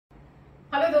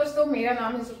Hello दोस्तों, मेरा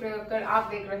नाम है सुप्रिया कक्कर। आप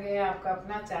देख रहे हैं आपका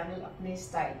अपना चैनल अपने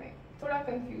स्टाइल में। थोड़ा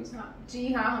कंफ्यूज, हाँ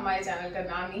जी हाँ, हमारे चैनल का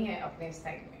नाम ही है अपने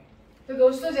स्टाइल में। तो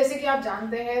दोस्तों, जैसे कि आप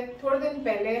जानते हैं, थोड़े दिन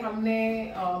पहले हमने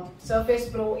सर्फेस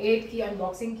प्रो 8 की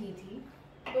अनबॉक्सिंग की थी।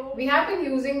 तो we have been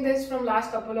using this from last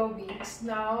couple of weeks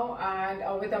now and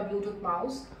with a Bluetooth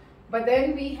mouse, but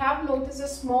then we have noticed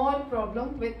a small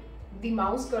problem with the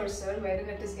mouse cursor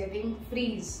wherein it is getting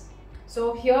freeze. So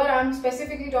here I am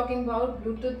specifically talking about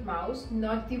Bluetooth mouse,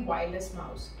 not the wireless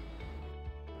mouse.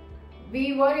 We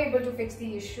were able to fix the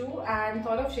issue and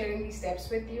thought of sharing the steps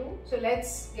with you. So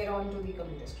let's get on to the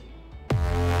computer screen.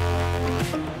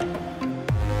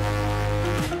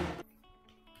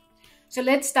 So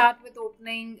let's start with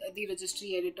opening the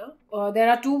registry editor. There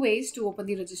are two ways to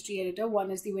open the registry editor.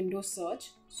 One is the Windows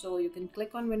search. So you can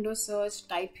click on Windows search,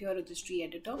 type here registry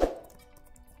editor.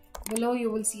 Below you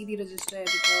will see the registry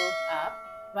editor app.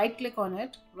 Right click on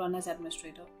it, run as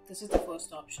administrator. This is the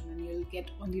first option and you'll get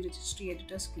on the registry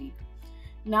editor screen.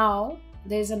 Now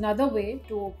there's another way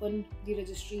to open the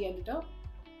registry editor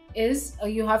is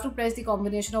you have to press the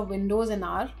combination of Windows and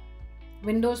R.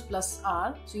 Windows plus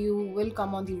R, so you will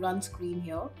come on the run screen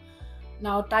here.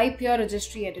 Now type your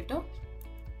registry editor.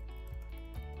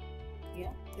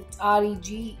 Yeah, it's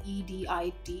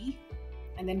REGEDIT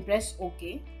and then press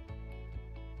OK.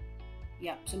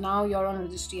 Yeah, so now you're on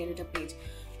registry editor page.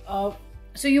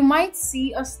 So you might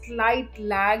see a slight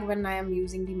lag when I am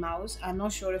using the mouse. I'm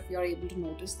not sure if you're able to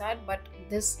notice that, but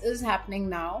this is happening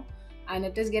now and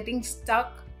it is getting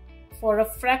stuck for a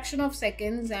fraction of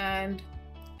seconds, and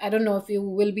I don't know if you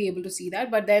will be able to see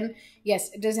that, but then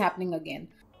yes, it is happening again.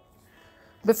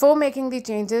 Before making the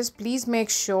changes, please make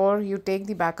sure you take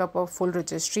the backup of full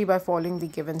registry by following the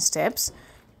given steps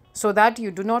so that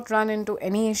you do not run into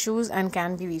any issues and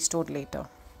can be restored later.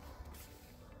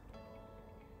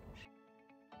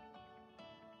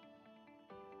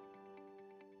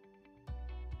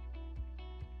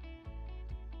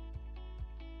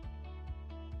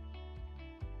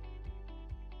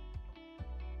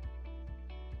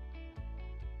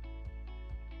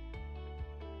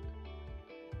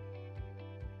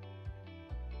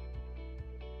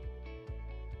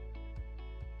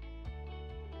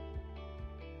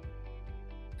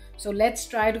 So let's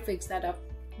try to fix that up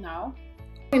now.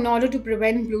 In order to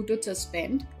prevent Bluetooth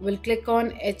suspend, we'll click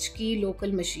on H key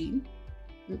local machine.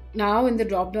 Now in the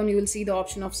drop down you will see the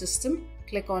option of system.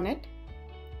 Click on it.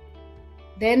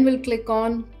 Then we'll click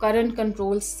on current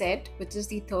control set, which is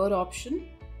the third option.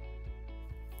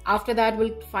 After that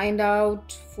we'll find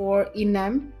out for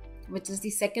enum, which is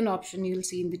the second option you will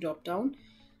see in the drop down.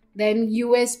 Then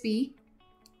USB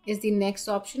is the next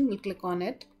option. We'll click on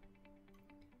it.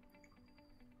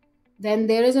 Then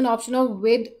there is an option of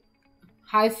with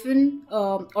hyphen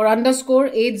or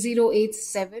underscore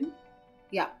 8087.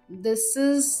 Yeah, this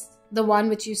is the one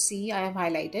which you see I have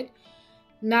highlighted.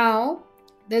 Now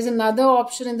there's another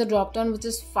option in the drop down which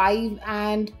is 5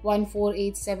 and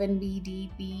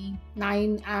 1487BD,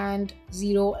 9 and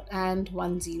 0 and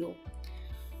 10.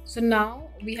 So now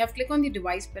we have clicked on the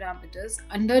device parameters.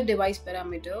 Under device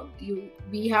parameter,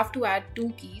 we have to add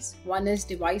two keys. One is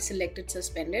device selected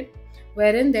suspended,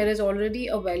 wherein there is already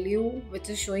a value which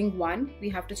is showing 1. We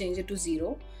have to change it to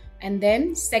 0. And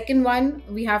then second one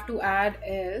we have to add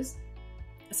is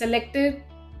selected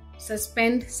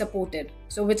suspend supported.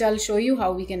 So which I'll show you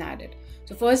how we can add it.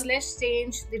 So first let's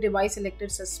change the device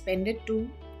selected suspended to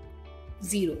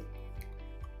 0.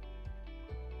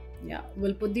 Yeah,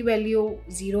 we'll put the value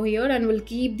 0 here and we'll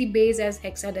keep the base as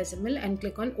hexadecimal and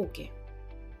click on OK.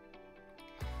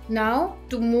 Now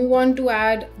to move on to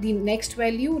add the next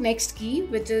value, next key,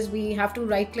 which is we have to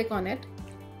right click on it.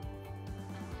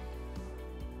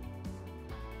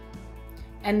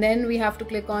 And then we have to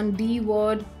click on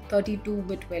dword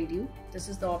 32-bit value. This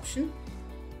is the option.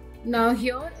 Now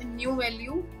here in new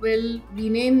value, we'll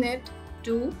rename it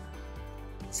to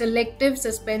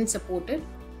SelectiveSuspendSupported.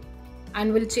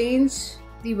 And we'll change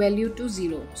the value to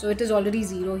 0. So it is already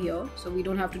 0 here, so we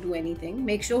don't have to do anything.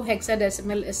 Make sure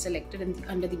hexadecimal is selected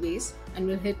under the base and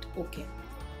we'll hit OK.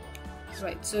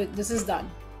 Right, so this is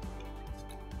done.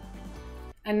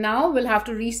 And now we'll have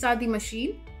to restart the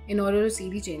machine in order to see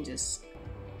the changes.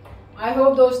 I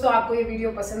hope दोस्तों आपको ये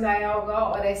video पसंद आया होगा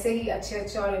और ऐसे ही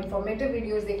अच्छे और इन्फॉर्मेटिव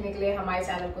वीडियोस देखने के लिए हमारे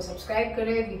चैनल को सब्सक्राइब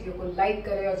करें, वीडियो को लाइक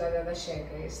करें और ज़्यादा शेयर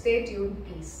करें. Stay tuned,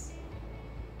 peace.